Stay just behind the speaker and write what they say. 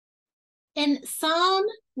In Psalm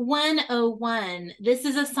 101, this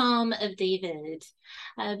is a psalm of David.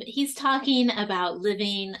 He's talking about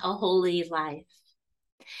living a holy life.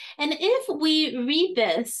 And if we read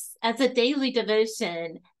this as a daily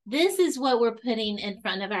devotion, this is what we're putting in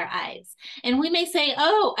front of our eyes. And we may say,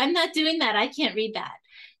 oh, I'm not doing that. I can't read that.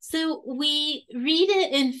 So we read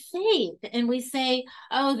it in faith and we say,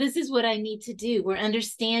 oh, this is what I need to do. We're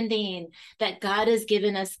understanding that God has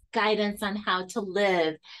given us guidance on how to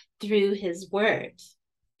live through his word.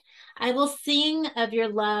 I will sing of your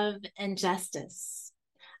love and justice.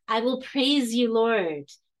 I will praise you, Lord,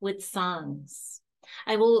 with songs.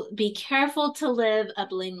 I will be careful to live a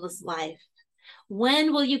blameless life.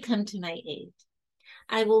 When will you come to my aid?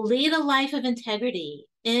 I will lead a life of integrity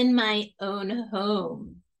in my own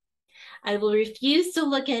home. I will refuse to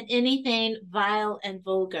look at anything vile and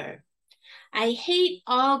vulgar. I hate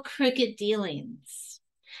all crooked dealings.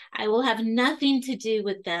 I will have nothing to do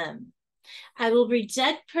with them. I will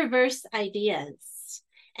reject perverse ideas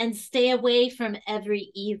and stay away from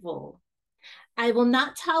every evil. I will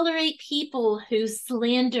not tolerate people who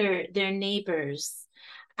slander their neighbors.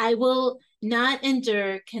 I will not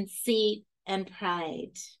endure conceit and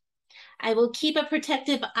pride. I will keep a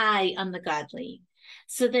protective eye on the godly,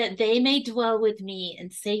 so that they may dwell with me in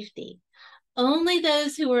safety. Only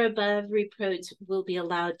those who are above reproach will be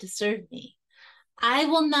allowed to serve me. I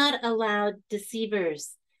will not allow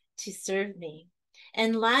deceivers to serve me,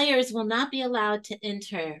 and liars will not be allowed to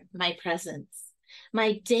enter my presence.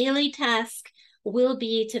 My daily task will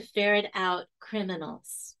be to ferret out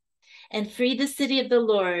criminals and free the city of the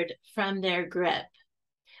Lord from their grip.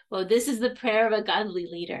 Well, this is the prayer of a godly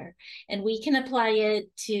leader, and we can apply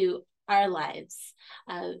it to our lives.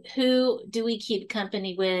 Who do we keep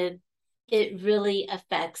company with? It really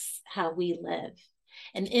affects how we live.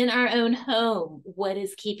 And in our own home, what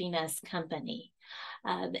is keeping us company?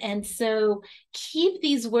 And so keep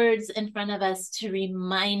these words in front of us to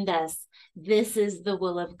remind us this is the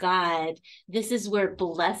will of God. This is where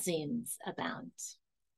blessings abound.